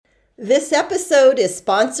This episode is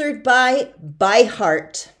sponsored by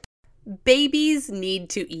Heart. Babies need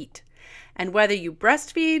to eat. And whether you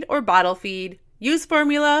breastfeed or bottle feed, use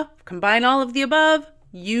formula, combine all of the above,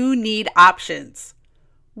 you need options.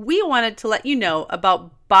 We wanted to let you know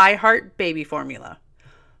about ByHeart baby formula.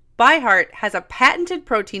 ByHeart has a patented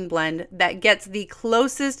protein blend that gets the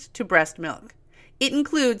closest to breast milk. It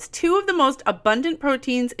includes 2 of the most abundant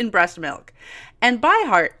proteins in breast milk. And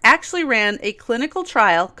ByHeart actually ran a clinical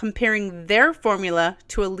trial comparing their formula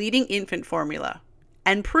to a leading infant formula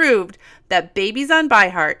and proved that babies on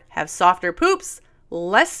ByHeart have softer poops,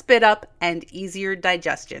 less spit up, and easier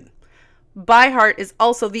digestion. ByHeart is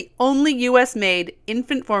also the only US-made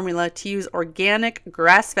infant formula to use organic,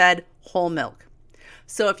 grass-fed, whole milk.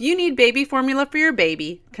 So if you need baby formula for your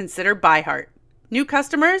baby, consider ByHeart. New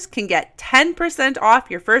customers can get 10%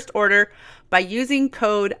 off your first order by using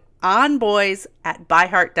code ONBOYS at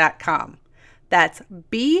byheart.com. That's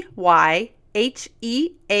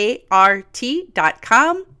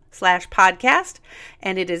byheart.com/podcast,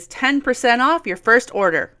 and it is 10% off your first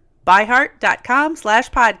order.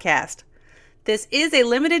 byheart.com/podcast. This is a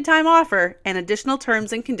limited time offer, and additional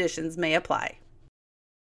terms and conditions may apply.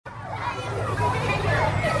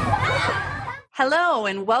 Hello,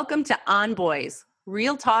 and welcome to On Boys,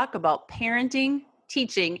 real talk about parenting,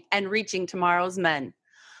 teaching, and reaching tomorrow's men.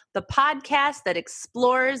 The podcast that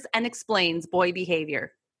explores and explains boy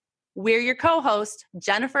behavior. We're your co-hosts,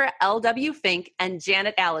 Jennifer L.W. Fink and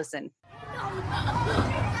Janet Allison.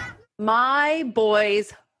 My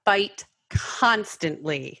boys fight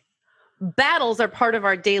constantly. Battles are part of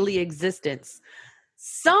our daily existence.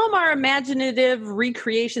 Some are imaginative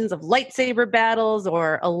recreations of lightsaber battles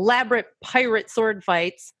or elaborate pirate sword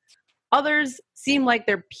fights. Others seem like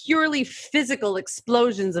they're purely physical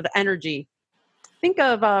explosions of energy. Think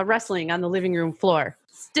of wrestling on the living room floor.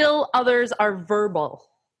 Still others are verbal,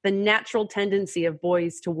 the natural tendency of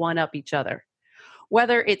boys to one-up each other.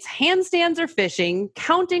 Whether it's handstands or fishing,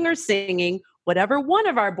 counting or singing, whatever one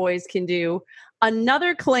of our boys can do,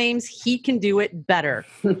 another claims he can do it better.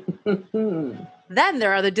 Then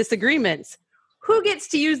there are the disagreements. Who gets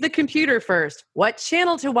to use the computer first? What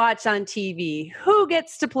channel to watch on TV? Who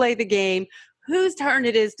gets to play the game? Whose turn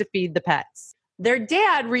it is to feed the pets? Their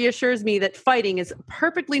dad reassures me that fighting is a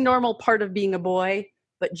perfectly normal part of being a boy.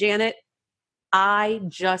 But Janet, I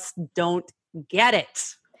just don't get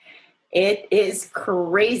it. It is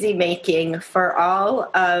crazy making for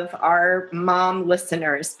all of our mom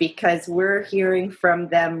listeners because we're hearing from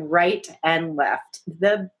them right and left.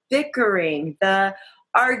 The bickering, the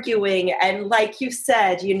arguing, and like you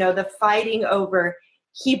said, the fighting over,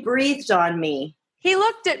 he breathed on me. He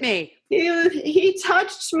looked at me. He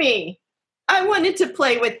touched me. I wanted to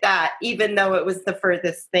play with that, even though it was the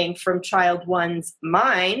furthest thing from child 1's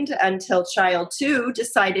mind until child 2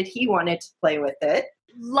 decided he wanted to play with it.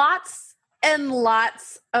 Lots and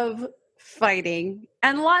lots of fighting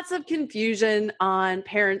and lots of confusion on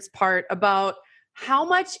parents' part about how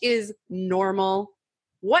much is normal.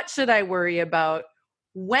 What should I worry about?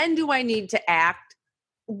 When do I need to act?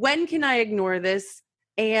 When can I ignore this?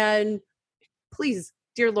 And please,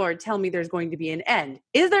 dear Lord, tell me there's going to be an end.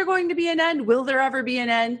 Is there going to be an end? Will there ever be an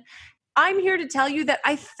end? I'm here to tell you that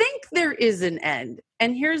I think there is an end.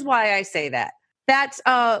 And here's why I say that. That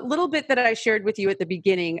little bit that I shared with you at the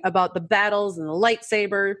beginning about the battles and the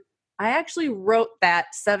lightsaber, I actually wrote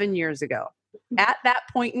that 7 years ago. At that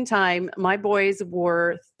point in time, my boys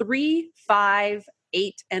were 3, 5,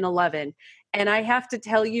 8, and 11. And I have to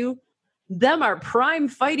tell you, them are prime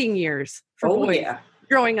fighting years for boys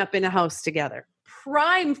growing up in a house together.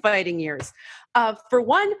 Prime fighting years. For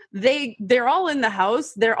one, they're all in the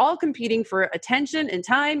house. They're all competing for attention and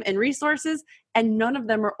time and resources, and none of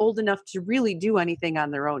them are old enough to really do anything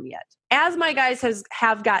on their own yet. As my guys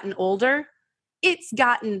have gotten older, it's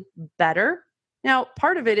gotten better. Now,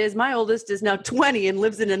 part of it is my oldest is now 20 and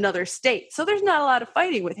lives in another state, so there's not a lot of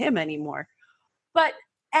fighting with him anymore. But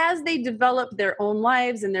as they develop their own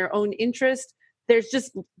lives and their own interest,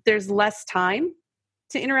 there's less time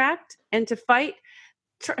to interact and to fight.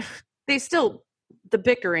 The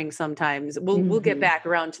bickering sometimes. We'll get back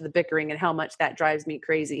around to the bickering and how much that drives me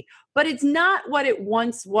crazy. But it's not what it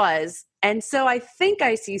once was. And so I think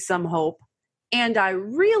I see some hope. And I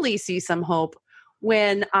really see some hope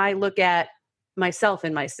when I look at myself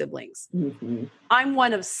and my siblings. Mm-hmm. I'm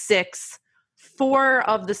one of 6. 4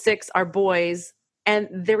 of the 6 are boys, and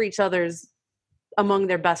they're each other's among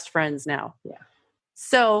their best friends now. Yeah.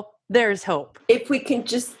 So there's hope. If we can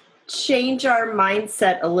just change our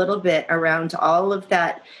mindset a little bit around all of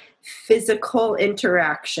that physical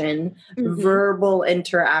interaction, verbal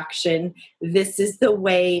interaction. This is the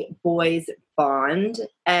way boys bond.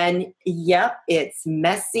 And yep, it's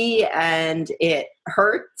messy and it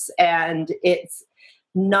hurts and it's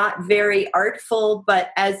not very artful. But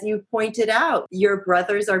as you pointed out, your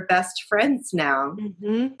brothers are best friends now.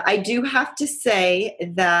 Mm-hmm. I do have to say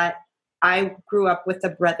that I grew up with a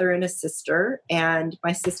brother and a sister, and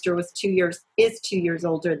my sister is 2 years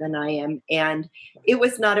older than I am. And it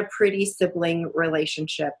was not a pretty sibling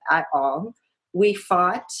relationship at all. We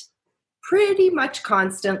fought pretty much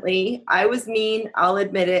constantly. I was mean, I'll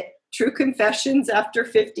admit it. True confessions after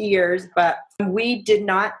 50 years, but we did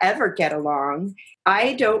not ever get along.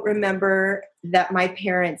 I don't remember that my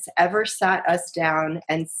parents ever sat us down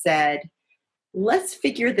and said, let's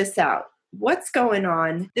figure this out. What's going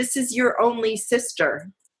on? This is your only sister.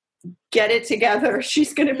 Get it together.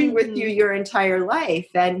 She's going to be with you your entire life.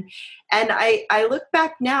 And I look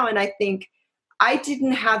back now and I think I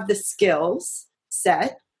didn't have the skills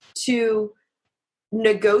set to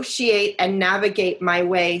negotiate and navigate my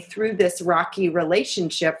way through this rocky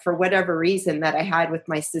relationship for whatever reason that I had with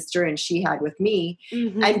my sister and she had with me.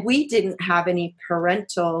 Mm-hmm. And we didn't have any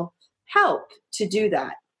parental help to do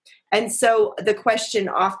that. And so the question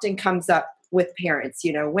often comes up with parents,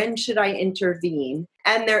 when should I intervene?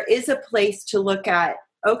 And there is a place to look at,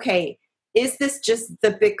 okay, is this just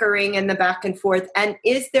the bickering and the back and forth? And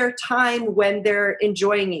is there time when they're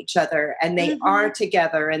enjoying each other and they are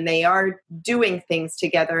together and they are doing things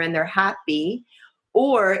together and they're happy?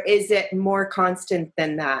 Or is it more constant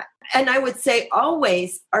than that? And I would say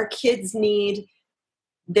always our kids need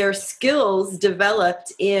their skills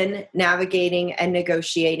developed in navigating and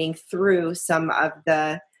negotiating through some of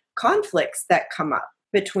the conflicts that come up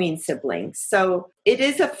between siblings. So it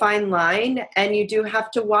is a fine line and you do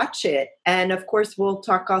have to watch it. And of course, we'll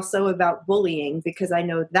talk also about bullying because I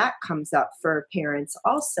know that comes up for parents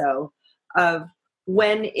also of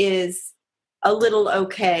when is a little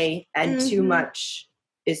okay and too much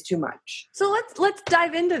is too much. So let's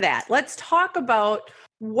dive into that. Let's talk about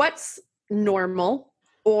what's normal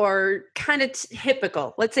or kind of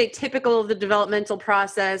typical. Let's say typical of the developmental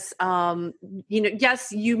process.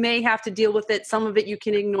 Yes, you may have to deal with it. Some of it you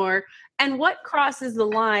can ignore. And what crosses the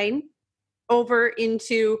line over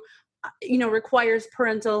into, requires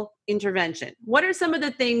parental intervention? What are some of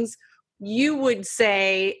the things you would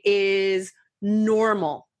say is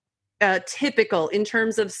normal, typical in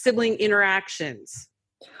terms of sibling interactions?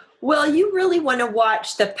 Well, you really want to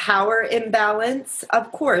watch the power imbalance.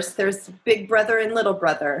 Of course, there's big brother and little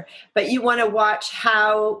brother, but you want to watch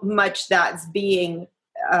how much that's being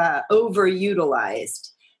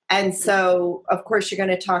overutilized. And so, of course, you're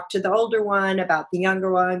going to talk to the older one about the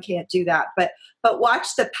younger one, can't do that. But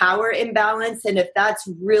watch the power imbalance. And if that's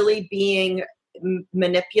really being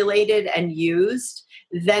manipulated and used,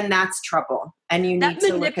 then that's trouble. And you need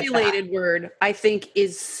to look at that. That manipulated word, I think,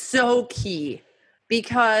 is so key.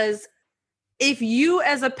 Because if you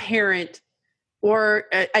as a parent or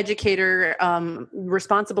educator,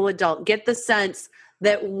 responsible adult, get the sense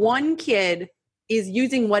that one kid is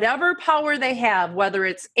using whatever power they have, whether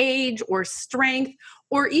it's age or strength,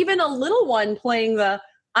 or even a little one playing the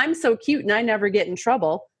I'm so cute and I never get in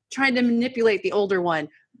trouble, trying to manipulate the older one.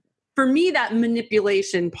 For me, that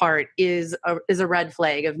manipulation part is a red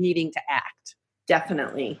flag of needing to act.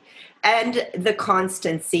 Definitely. And the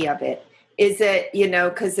constancy of it. Is it,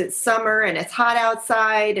 because it's summer and it's hot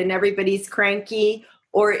outside and everybody's cranky?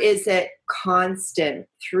 Or is it constant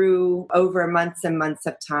through over months and months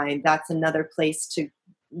of time? That's another place to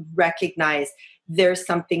recognize there's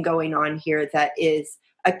something going on here that is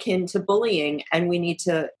akin to bullying and we need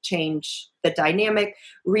to change the dynamic,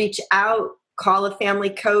 reach out, call a family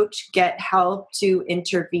coach, get help to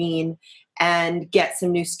intervene and get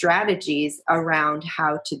some new strategies around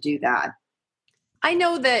how to do that. I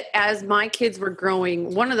know that as my kids were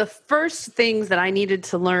growing, one of the first things that I needed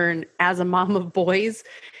to learn as a mom of boys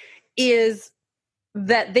is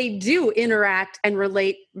that they do interact and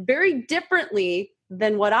relate very differently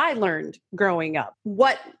than what I learned growing up.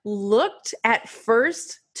 What looked at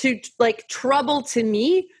first to like trouble to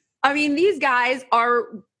me, I mean, these guys are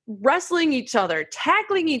wrestling each other,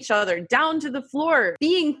 tackling each other down to the floor,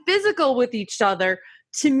 being physical with each other.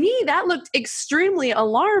 To me, that looked extremely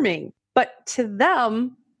alarming. But to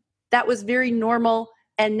them, that was very normal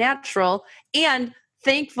and natural. And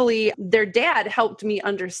thankfully, their dad helped me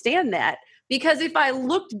understand that. Because if I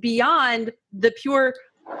looked beyond the pure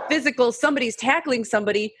physical, somebody's tackling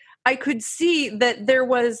somebody, I could see that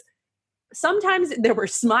sometimes there were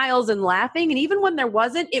smiles and laughing. And even when there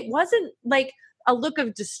wasn't, it wasn't like a look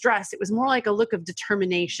of distress. It was more like a look of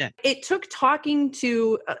determination. It took talking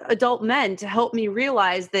to adult men to help me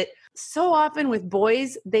realize that so often with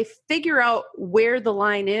boys, they figure out where the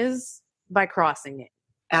line is by crossing it.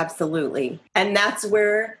 Absolutely. And that's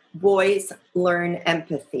where boys learn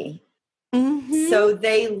empathy. Mm-hmm. So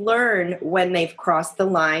they learn when they've crossed the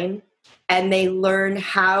line, and they learn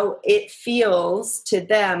how it feels to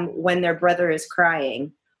them when their brother is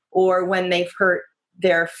crying or when they've hurt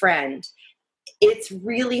their friend. It's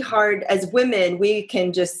really hard as women. We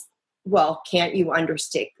can just, well, can't you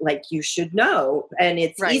understand? Like, you should know. And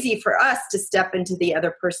it's Right. easy for us to step into the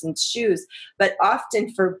other person's shoes. But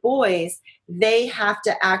often for boys, they have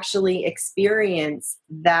to actually experience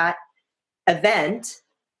that event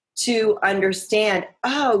to understand,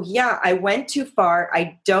 oh yeah, I went too far.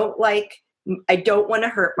 I don't want to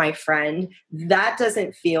hurt my friend. That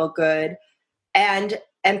doesn't feel good. And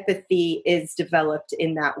empathy is developed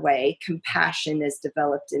in that way. Compassion is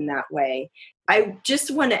developed in that way. I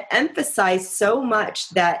just want to emphasize so much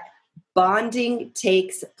that bonding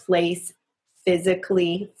takes place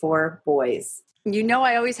physically for boys. You know,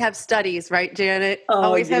 I always have studies, right, Janet? Oh,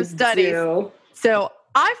 always have you studies. do. So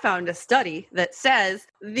I found a study that says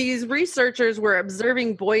these researchers were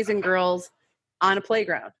observing boys and girls on a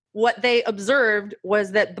playground. What they observed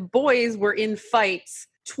was that the boys were in fights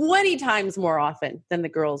 20 times more often than the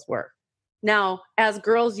girls were. Now, as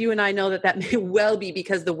girls, you and I know that may well be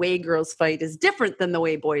because the way girls fight is different than the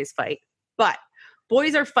way boys fight. But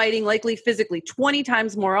boys are fighting likely physically 20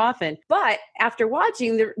 times more often. But after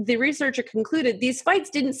watching, the researcher concluded these fights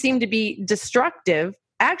didn't seem to be destructive.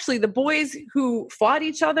 Actually, the boys who fought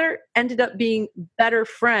each other ended up being better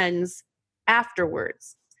friends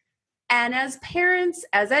afterwards. And as parents,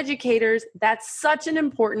 as educators, that's such an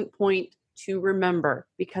important point to remember,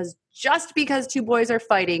 because just because two boys are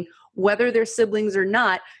fighting, whether they're siblings or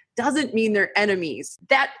not, doesn't mean they're enemies.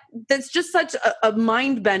 That's just such a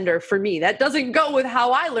mind bender for me. That doesn't go with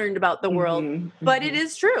how I learned about the world, but it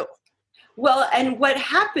is true. Well, and what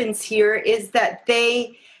happens here is that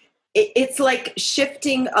it's like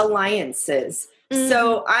shifting alliances.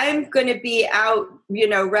 So I'm going to be out,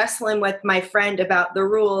 wrestling with my friend about the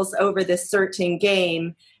rules over this certain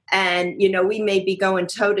game. And, we may be going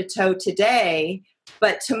toe to toe today,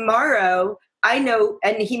 but tomorrow I know,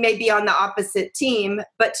 and he may be on the opposite team,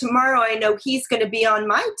 but tomorrow I know he's going to be on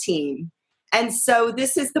my team. And so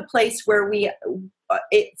this is the place where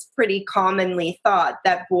it's pretty commonly thought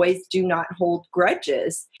that boys do not hold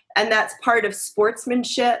grudges. And that's part of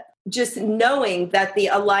sportsmanship, just knowing that the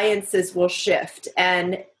alliances will shift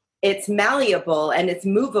and it's malleable and it's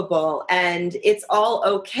movable and it's all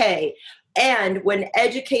okay. And when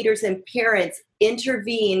educators and parents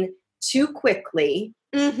intervene too quickly,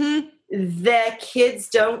 the kids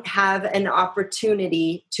don't have an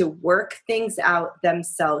opportunity to work things out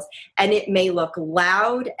themselves. And it may look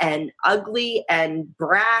loud and ugly and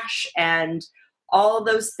brash and all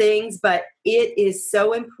those things, but it is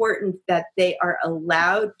so important that they are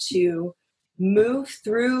allowed to move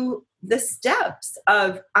through the steps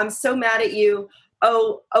of, I'm so mad at you.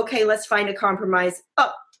 Oh, okay, let's find a compromise.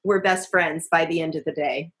 Oh, we're best friends by the end of the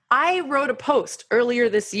day. I wrote a post earlier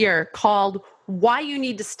this year called Why You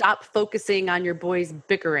Need to Stop Focusing on Your Boys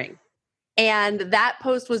Bickering. And that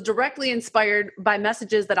post was directly inspired by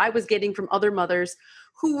messages that I was getting from other mothers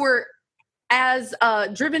who were as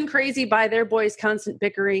driven crazy by their boys' constant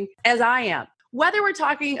bickering as I am. Whether we're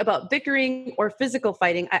talking about bickering or physical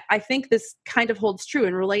fighting, I think this kind of holds true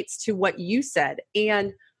and relates to what you said.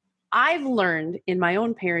 And I've learned in my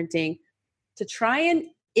own parenting to try and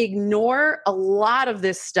ignore a lot of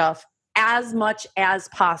this stuff as much as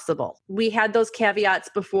possible. We had those caveats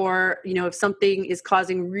before, if something is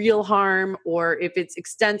causing real harm or if it's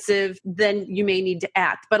extensive, then you may need to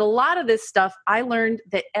act. But a lot of this stuff, I learned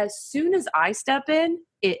that as soon as I step in,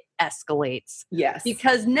 it escalates. Yes.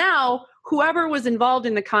 Because now whoever was involved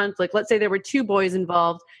in the conflict, let's say there were two boys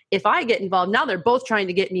involved, if I get involved, now they're both trying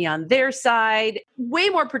to get me on their side. Way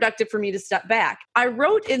more productive for me to step back. I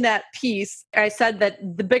wrote in that piece, I said that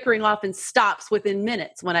the bickering often stops within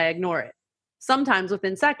minutes when I ignore it. Sometimes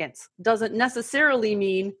within seconds. Doesn't necessarily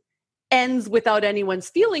mean ends without anyone's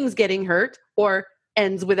feelings getting hurt or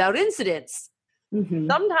ends without incidents.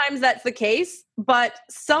 Sometimes that's the case, but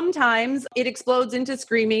sometimes it explodes into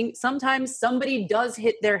screaming. Sometimes somebody does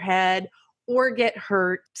hit their head or get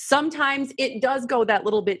hurt. Sometimes it does go that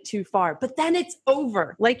little bit too far, but then it's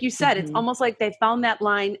over. Like you said, it's almost like they found that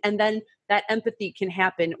line and then that empathy can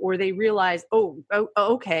happen, or they realize,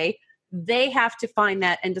 okay, they have to find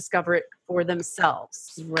that and discover it for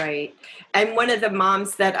themselves. Right. And one of the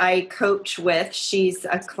moms that I coach with, she's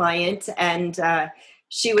a client, and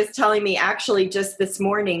she was telling me actually just this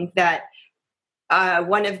morning that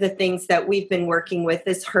one of the things that we've been working with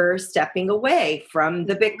is her stepping away from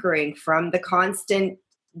the bickering, from the constant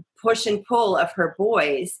push and pull of her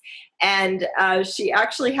boys. And she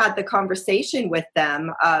actually had the conversation with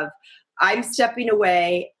them of, I'm stepping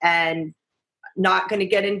away and not going to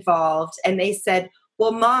get involved. And they said,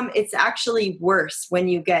 well, Mom, it's actually worse when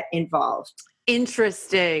you get involved.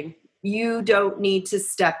 Interesting. You don't need to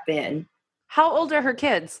step in. How old are her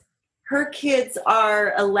kids? Her kids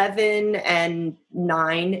are 11 and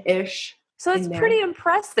 9-ish. So it's pretty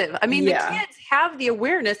impressive. I mean, Yeah. The kids have the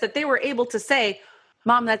awareness that they were able to say,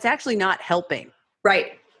 Mom, that's actually not helping.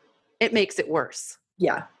 Right. It makes it worse.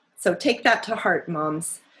 Yeah. So take that to heart,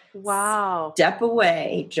 moms. Wow. Step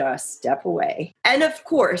away, just step away. And of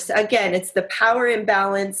course, again, it's the power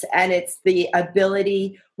imbalance and it's the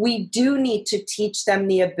ability. We do need to teach them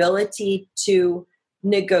the ability to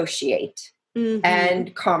negotiate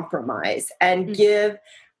and compromise and give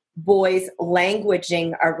boys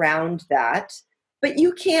languaging around that. But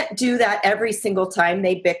you can't do that every single time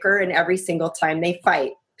they bicker and every single time they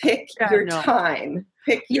fight. Pick your time.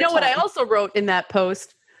 You know what I also wrote in that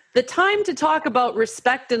post? The time to talk about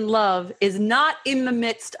respect and love is not in the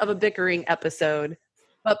midst of a bickering episode,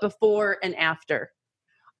 but before and after.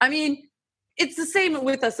 I mean, it's the same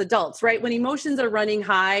with us adults, right? When emotions are running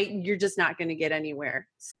high, you're just not going to get anywhere.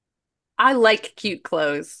 I like cute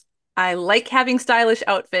clothes. I like having stylish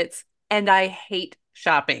outfits, and I hate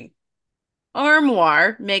shopping.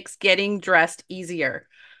 Armoire makes getting dressed easier.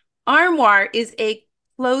 Armoire is a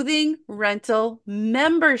clothing rental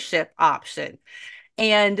membership option.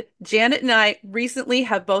 And Janet and I recently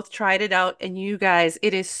have both tried it out, and you guys,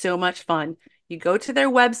 it is so much fun. You go to their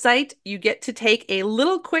website, you get to take a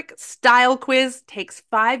little quick style quiz, takes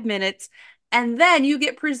 5 minutes, and then you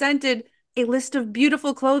get presented a list of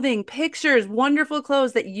beautiful clothing, pictures, wonderful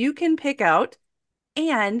clothes that you can pick out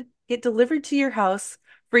and get delivered to your house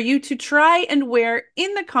for you to try and wear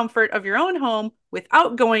in the comfort of your own home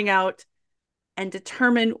without going out, and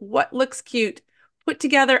determine what looks cute. Put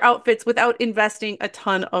together outfits without investing a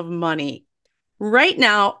ton of money. Right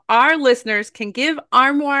now, our listeners can give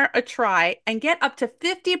Armoire a try and get up to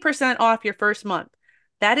 50% off your first month.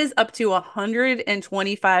 That is up to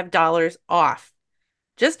 $125 off.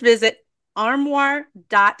 Just visit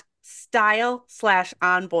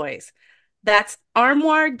armoire.style/onboys. That's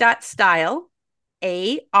armoire.style,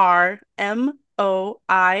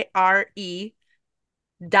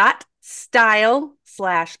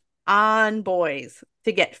 ARMOIRE.style/onboys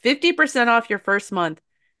to get 50% off your first month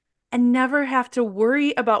and never have to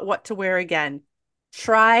worry about what to wear again.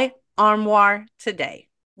 Try Armoire today.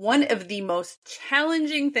 One of the most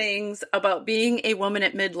challenging things about being a woman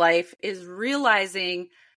at midlife is realizing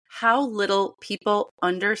how little people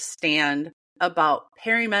understand about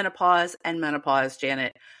perimenopause and menopause,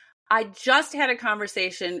 Janet. I just had a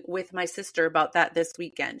conversation with my sister about that this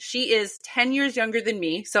weekend. She is 10 years younger than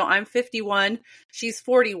me, so I'm 51, she's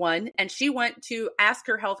 41, and she went to ask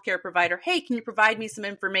her healthcare provider, hey, can you provide me some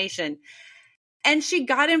information? And she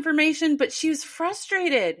got information, but she was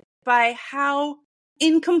frustrated by how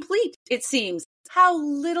incomplete it seems, how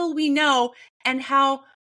little we know, and how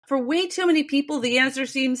for way too many people, the answer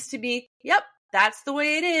seems to be, yep, that's the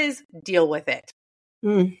way it is, deal with it.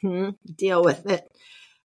 Deal with it.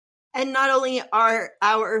 And not only are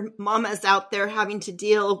our mamas out there having to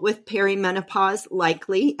deal with perimenopause,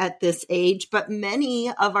 likely at this age, but many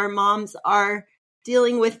of our moms are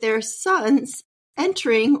dealing with their sons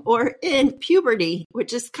entering or in puberty,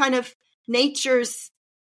 which is kind of nature's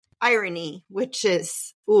irony, which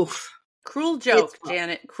is, oof. Cruel joke,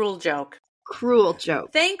 Janet, cruel joke. Cruel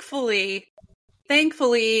joke. Thankfully,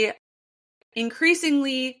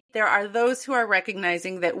 increasingly, there are those who are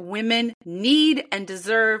recognizing that women need and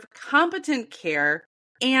deserve competent care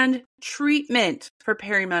and treatment for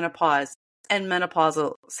perimenopause and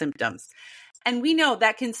menopausal symptoms. And we know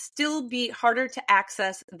that can still be harder to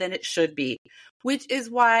access than it should be, which is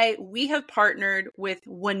why we have partnered with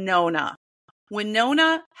Winona.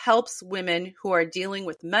 Winona helps women who are dealing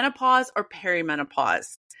with menopause or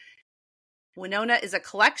perimenopause. Winona is a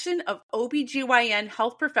collection of OBGYN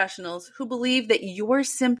health professionals who believe that your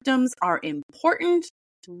symptoms are important,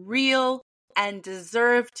 real, and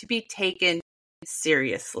deserve to be taken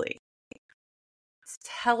seriously. It's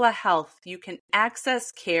telehealth. You can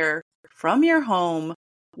access care from your home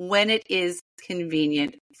when it is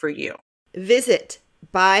convenient for you. Visit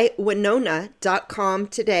bywinona.com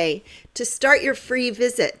today to start your free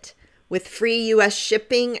visit. With free U.S.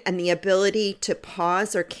 shipping and the ability to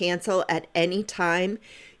pause or cancel at any time,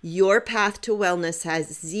 your path to wellness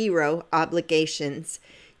has zero obligations.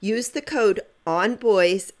 Use the code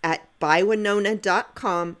ONBOYS at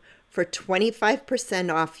bywinona.com for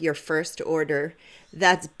 25% off your first order.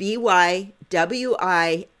 That's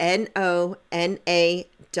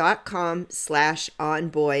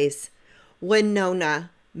bywinona.com/onboys.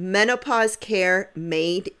 Winona, menopause care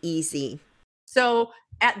made easy. So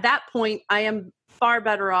at that point, I am far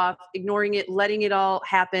better off ignoring it, letting it all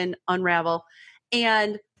happen, unravel,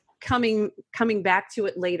 and coming back to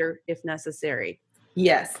it later if necessary.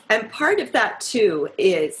 Yes. And part of that too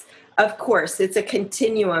is, of course, it's a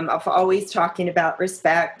continuum of always talking about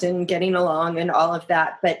respect and getting along and all of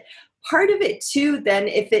that. But part of it too, then,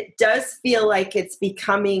 if it does feel like it's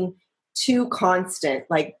becoming too constant,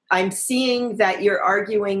 like I'm seeing that you're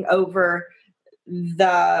arguing over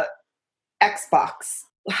the Xbox,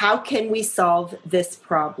 how can we solve this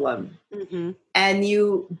problem? Mm-hmm. And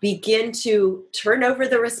you begin to turn over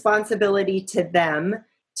the responsibility to them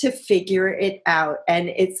to figure it out. And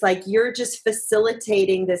it's like you're just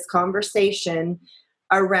facilitating this conversation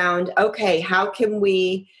around, okay, how can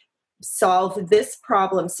we solve this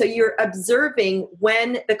problem? So you're observing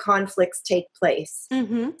when the conflicts take place.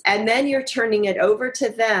 Mm-hmm. And then you're turning it over to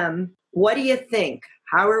them. What do you think?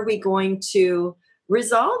 How are we going to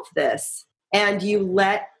resolve this? And you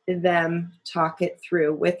let them talk it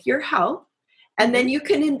through with your help. And then you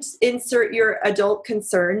can insert your adult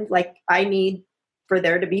concern, like I need for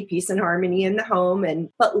there to be peace and harmony in the home.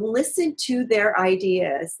 But listen to their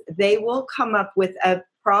ideas. They will come up with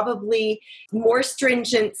probably more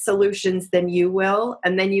stringent solutions than you will.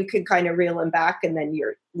 And then you can kind of reel them back and then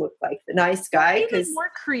you look like the nice guy. Even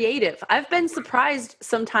more creative. I've been surprised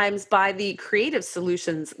sometimes by the creative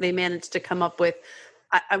solutions they managed to come up with.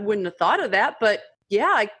 I wouldn't have thought of that, but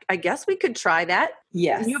yeah, I guess we could try that.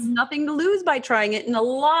 Yes. You have nothing to lose by trying it and a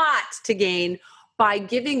lot to gain by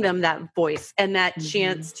giving them that voice and that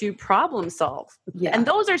chance to problem solve. Yeah. And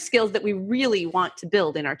those are skills that we really want to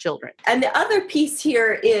build in our children. And the other piece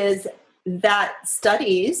here is that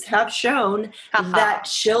studies have shown that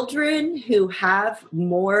children who have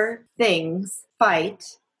more things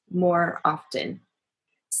fight more often.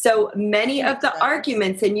 So many of the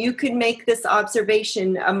arguments, and you can make this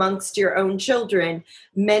observation amongst your own children,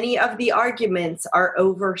 many of the arguments are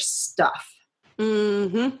over stuff.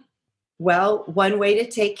 Mm-hmm. Well, one way to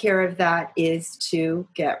take care of that is to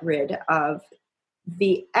get rid of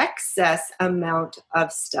the excess amount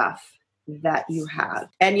of stuff that you have.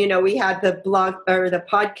 And, we had the blog or the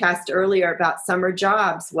podcast earlier about summer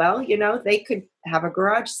jobs. Well, they could have a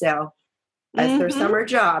garage sale as their summer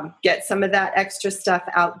job, get some of that extra stuff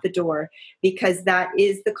out the door, because that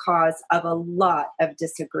is the cause of a lot of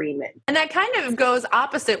disagreement. And that kind of goes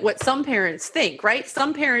opposite what some parents think, right?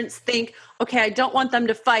 Some parents think, okay, I don't want them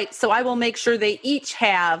to fight, so I will make sure they each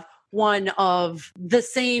have one of the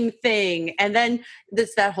same thing. And then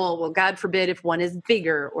that whole, well, God forbid if one is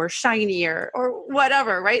bigger or shinier or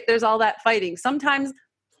whatever, right? There's all that fighting. Sometimes,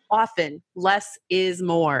 often, less is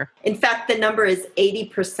more. In fact, the number is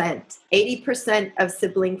 80%. 80% of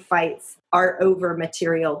sibling fights are over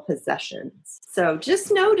material possessions. So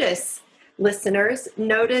just notice, listeners,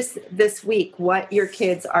 notice this week what your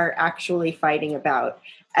kids are actually fighting about.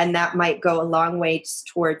 And that might go a long way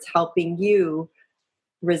towards helping you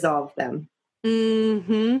resolve them.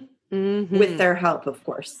 With their help, of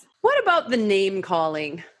course. What about the name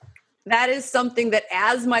calling? That is something that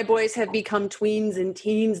as my boys have become tweens and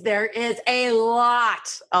teens, there is a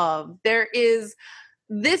lot of.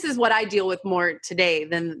 This is what I deal with more today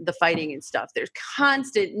than the fighting and stuff. There's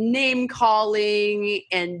constant name calling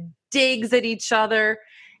and digs at each other.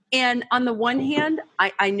 And on the one hand,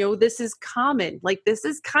 I know this is common. Like, this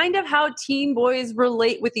is kind of how teen boys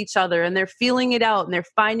relate with each other, and they're feeling it out and they're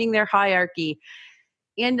finding their hierarchy.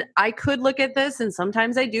 And I could look at this, and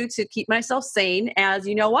sometimes I do, to keep myself sane as,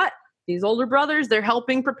 you know what? These older brothers, they're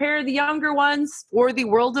helping prepare the younger ones for the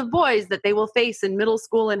world of boys that they will face in middle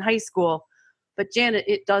school and high school. But Janet,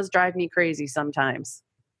 it does drive me crazy sometimes.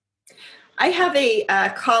 I have a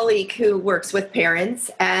colleague who works with parents,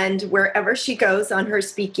 and wherever she goes on her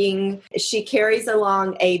speaking, she carries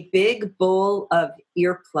along a big bowl of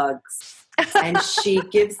earplugs, and she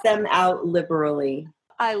gives them out liberally.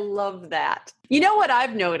 I love that. You know what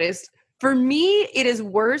I've noticed? For me, it is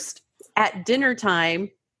worst at dinner time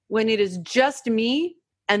when it is just me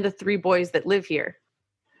and the 3 boys that live here,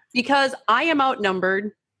 because I am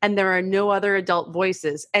outnumbered and there are no other adult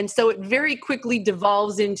voices. And so it very quickly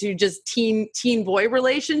devolves into just teen boy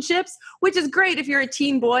relationships, which is great if you're a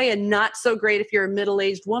teen boy and not so great if you're a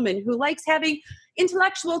middle-aged woman who likes having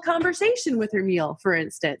intellectual conversation with her meal, for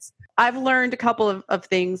instance. I've learned a couple of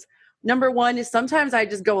things. Number one is sometimes I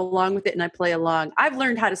just go along with it and I play along. I've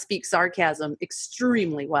learned how to speak sarcasm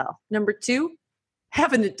extremely well. Number 2,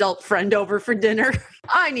 have an adult friend over for dinner.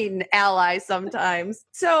 I need an ally sometimes.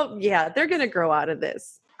 So yeah, they're going to grow out of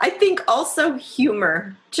this. I think also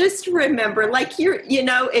humor. Just remember, like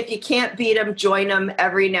if you can't beat them, join them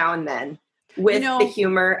every now and then with the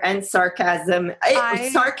humor and sarcasm.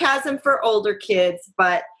 Sarcasm for older kids,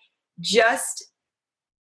 but just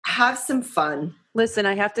have some fun. Listen,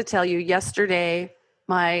 I have to tell you, yesterday,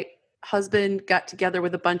 my husband got together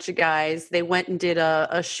with a bunch of guys. They went and did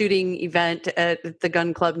a shooting event at the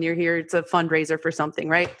gun club near here. It's a fundraiser for something,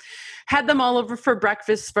 right? Had them all over for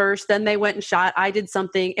breakfast first. Then they went and shot. I did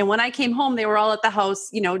something. And when I came home, they were all at the house,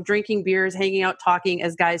 drinking beers, hanging out, talking,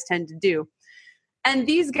 as guys tend to do. And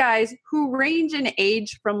these guys, who range in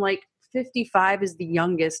age from like 55 is the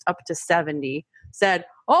youngest up to 70, said,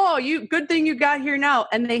 "Oh, good thing you got here now."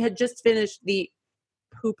 And they had just finished the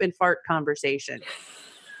poop and fart conversation.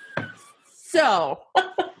 So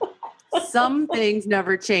some things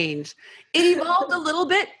never change. It evolved a little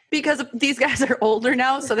bit because these guys are older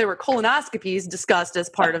now. So there were colonoscopies discussed as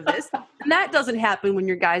part of this. And that doesn't happen when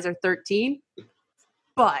your guys are 13.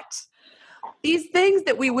 But these things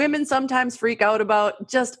that we women sometimes freak out about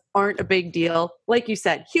just aren't a big deal. Like you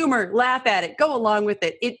said, humor, laugh at it, go along with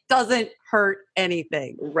it. It doesn't hurt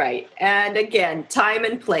anything. Right. And again, time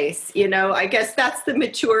and place, I guess that's the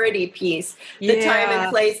maturity piece. The time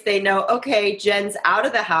and place, they know, okay, Jen's out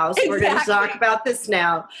of the house. Exactly. We're going to talk about this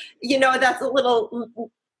now. That's a little,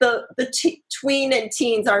 the tween and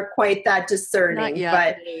teens aren't quite that discerning,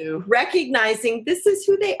 but recognizing this is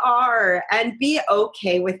who they are and be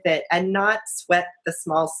okay with it and not sweat the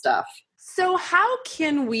small stuff. So how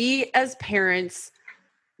can we as parents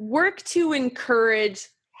work to encourage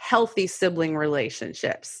healthy sibling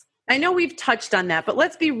relationships? I know we've touched on that, but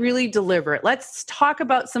let's be really deliberate. Let's talk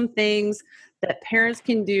about some things that parents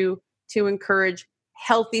can do to encourage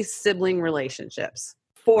healthy sibling relationships.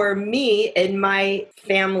 For me, in my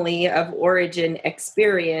family of origin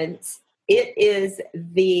experience, it is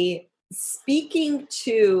the speaking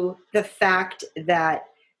to the fact that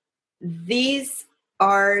these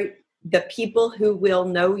are the people who will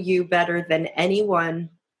know you better than anyone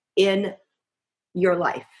in your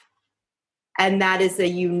life. And that is a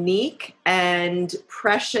unique and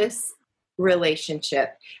precious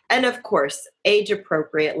relationship. And of course, age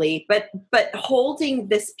appropriately, but holding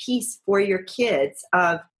this piece for your kids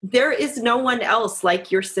of there is no one else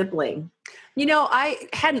like your sibling. I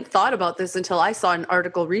hadn't thought about this until I saw an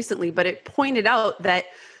article recently, but it pointed out that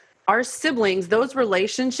our siblings, those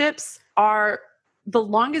relationships are the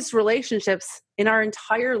longest relationships in our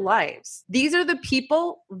entire lives. These are the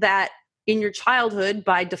people that in your childhood,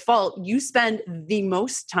 by default, you spend the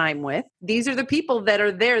most time with. These are the people that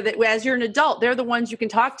are there that as you're an adult, they're the ones you can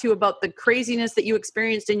talk to about the craziness that you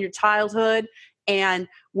experienced in your childhood. And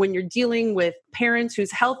when you're dealing with parents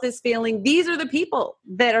whose health is failing, these are the people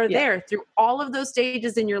that are there through all of those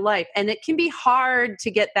stages in your life. And it can be hard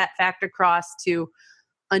to get that fact across to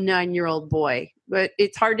a 9-year-old boy, but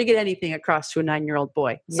it's hard to get anything across to a 9-year-old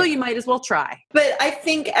boy. So you might as well try. But I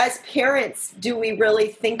think as parents, do we really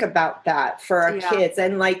think about that for our kids?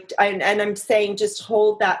 And I'm saying just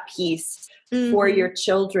hold that piece for your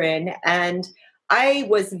children. And I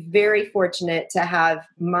was very fortunate to have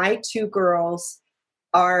my 2 girls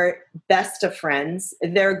are best of friends.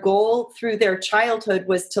 Their goal through their childhood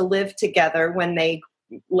was to live together when they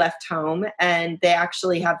left home, and they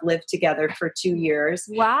actually have lived together for 2 years.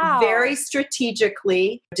 Wow. Very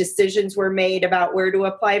strategically, decisions were made about where to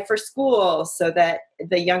apply for school so that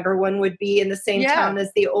the younger one would be in the same town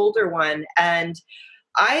as the older one. And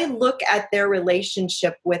I look at their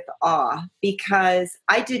relationship with awe because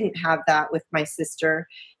I didn't have that with my sister.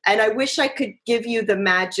 And I wish I could give you the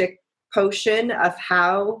magic potion of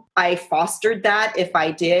how I fostered that, if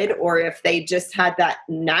I did, or if they just had that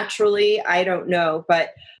naturally, I don't know. But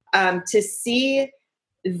to see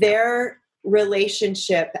their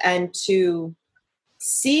relationship and to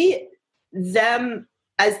see them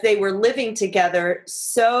as they were living together,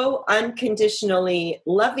 so unconditionally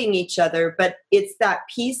loving each other, but it's that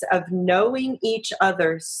piece of knowing each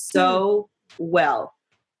other so well.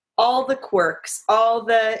 All the quirks, all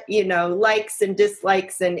the, likes and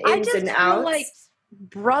dislikes and ins and outs. I feel like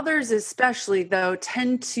brothers especially, though,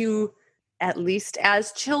 tend to, at least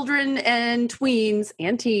as children and tweens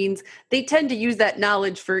and teens, they tend to use that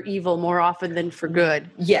knowledge for evil more often than for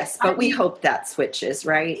good. Yes, but we hope that switches,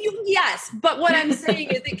 right? Yes, but what I'm saying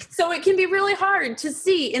is so it can be really hard to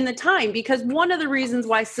see in the time, because one of the reasons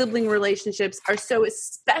why sibling relationships are so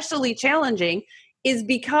especially challenging is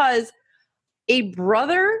because a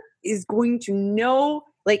brother is going to know,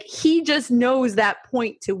 he just knows that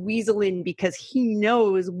point to weasel in because he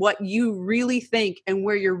knows what you really think and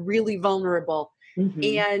where you're really vulnerable.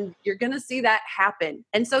 Mhm. And you're going to see that happen.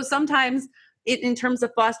 And so sometimes in terms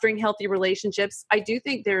of fostering healthy relationships, I do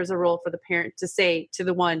think there's a role for the parent to say to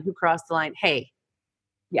the one who crossed the line, hey,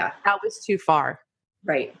 Yeah, that was too far.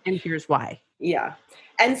 right. And here's why. Yeah.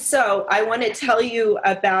 And so I want to tell you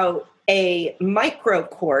about a micro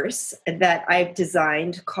course that I've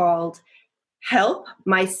designed called Help,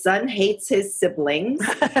 My Son Hates His Siblings.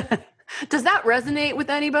 Does that resonate with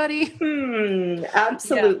anybody?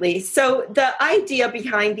 Absolutely. Yeah. So the idea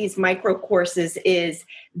behind these micro courses is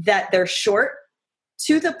that they're short,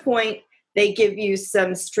 to the point. They give you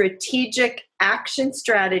some strategic action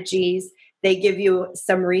strategies. They give you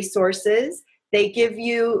some resources. They give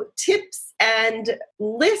you tips and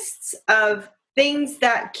lists of things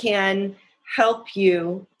that can help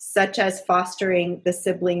you, such as fostering the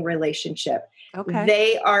sibling relationship. Okay.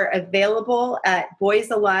 They are available at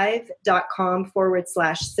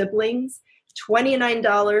boysalive.com/siblings.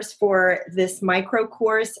 $29 for this micro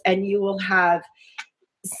course, and you will have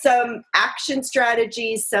some action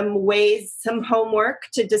strategies, some ways, some homework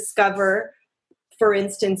to discover. For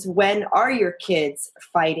instance, when are your kids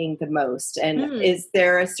fighting the most? And is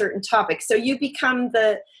there a certain topic? So you become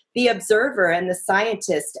the observer and the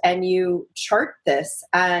scientist, and you chart this,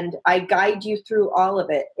 and I guide you through all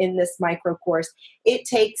of it in this micro course. It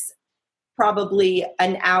takes probably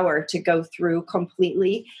an hour to go through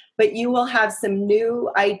completely, but you will have some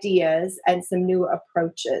new ideas and some new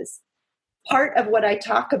approaches. Part of what I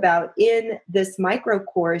talk about in this micro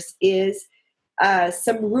course is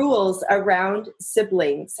some rules around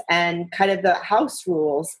siblings and kind of the house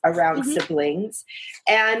rules around siblings.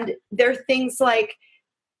 And they're things like,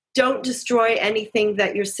 don't destroy anything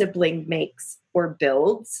that your sibling makes or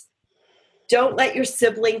builds. Don't let your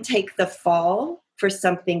sibling take the fall for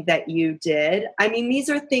something that you did. I mean, these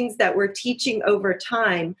are things that we're teaching over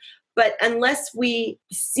time. But unless we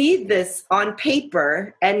see this on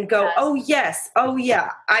paper and go, oh, yeah,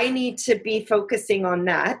 I need to be focusing on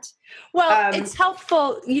that. Well, it's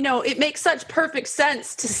helpful. It makes such perfect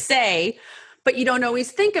sense to say, but you don't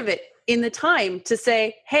always think of it in the time to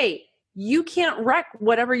say, hey, you can't wreck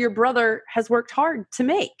whatever your brother has worked hard to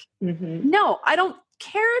make. No, I don't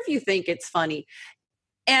care if you think it's funny.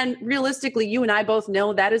 And realistically, you and I both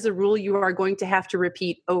know that is a rule you are going to have to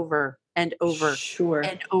repeat over and over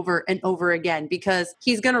and over and over again, because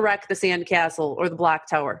he's going to wreck the sandcastle or the block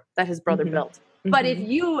tower that his brother built. But if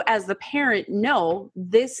you as the parent know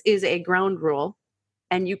this is a ground rule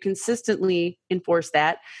and you consistently enforce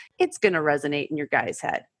that, it's going to resonate in your guy's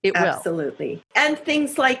head. It will. Absolutely. And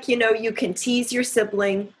things like, you can tease your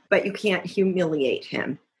sibling, but you can't humiliate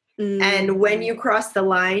him. And when you cross the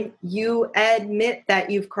line, you admit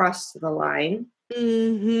that you've crossed the line.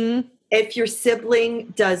 If your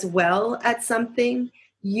sibling does well at something,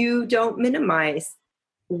 you don't minimize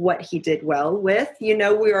what he did well with.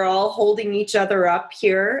 We're all holding each other up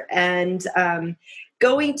here and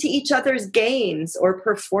going to each other's games or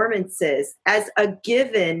performances as a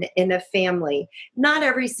given in a family. Not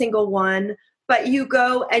every single one, but you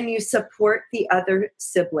go and you support the other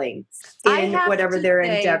siblings in whatever their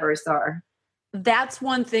endeavors are. That's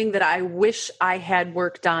one thing that I wish I had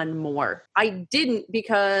worked on more. I didn't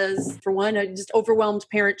because, for one, I just overwhelmed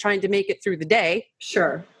parent trying to make it through the day.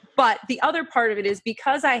 Sure. But the other part of it is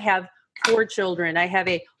because I have 4 children, I have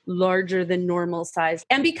a larger than normal size.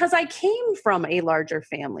 And because I came from a larger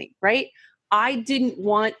family, right? I didn't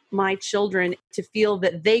want my children to feel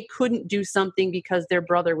that they couldn't do something because their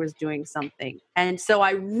brother was doing something. And so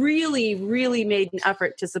I really, really made an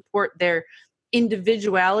effort to support their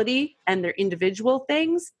individuality and their individual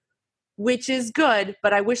things, which is good.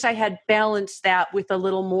 But I wish I had balanced that with a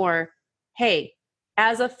little more, hey,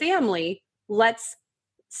 as a family, let's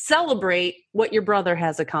celebrate what your brother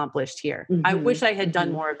has accomplished here. I wish I had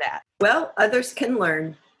done more of that. Well, others can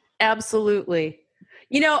learn. Absolutely.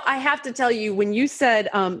 I have to tell you, when you said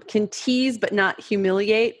can tease but not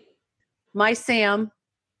humiliate, my Sam,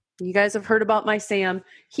 you guys have heard about my Sam.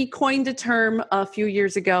 He coined a term a few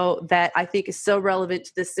years ago that I think is so relevant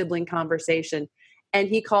to this sibling conversation, and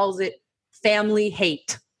he calls it family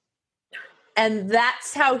hate. And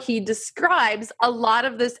that's how he describes a lot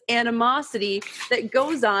of this animosity that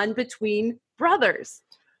goes on between brothers,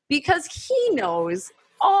 because he knows,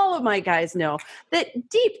 all of my guys know, that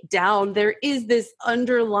deep down there is this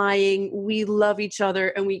underlying, we love each other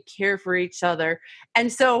and we care for each other.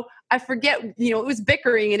 And so I forget, it was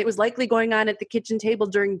bickering and it was likely going on at the kitchen table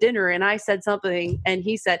during dinner. And I said something and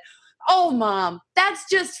he said, oh, Mom, that's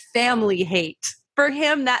just family hate. For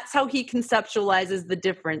him, that's how he conceptualizes the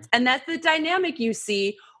difference. And that's the dynamic you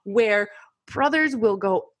see where brothers will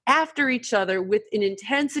go after each other with an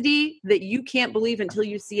intensity that you can't believe until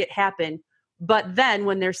you see it happen. But then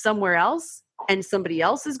when they're somewhere else and somebody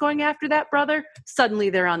else is going after that brother,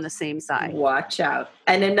 suddenly they're on the same side. Watch out.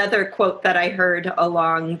 And another quote that I heard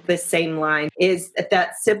along the same line is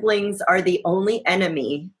that siblings are the only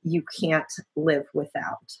enemy you can't live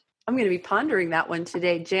without. I'm going to be pondering that one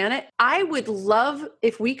today, Janet. I would love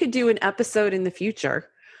if we could do an episode in the future,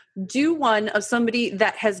 do one of somebody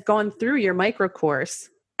that has gone through your micro course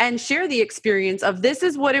and share the experience of this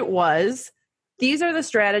is what it was. These are the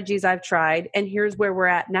strategies I've tried, and here's where we're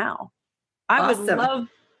at now. I would love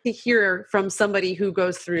to hear from somebody who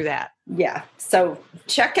goes through that. Yeah. So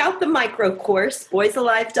check out the micro course,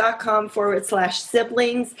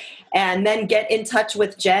 boysalive.com/siblings, and then get in touch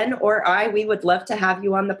with Jen or I. We would love to have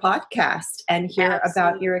you on the podcast and hear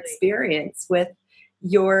about your experience with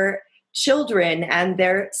your children and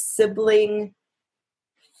their sibling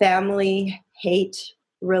family hate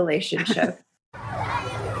relationship.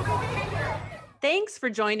 Thanks for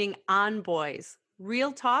joining On Boys,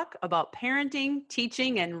 real talk about parenting,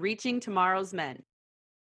 teaching, and reaching tomorrow's men.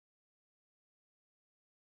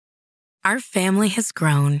 Our family has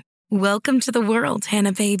grown. Welcome to the world,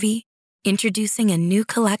 Hannah baby. Introducing a new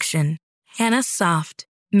collection, Hannah Soft,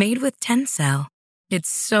 made with Tencel. It's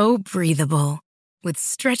so breathable, with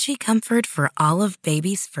stretchy comfort for all of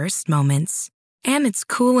baby's first moments. And it's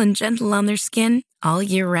cool and gentle on their skin all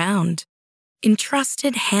year round.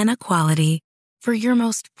 Entrusted Hannah quality for your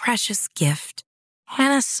most precious gift.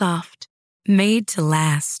 Hannah Soft, made to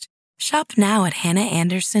last. Shop now at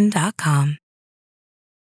hannahanderson.com.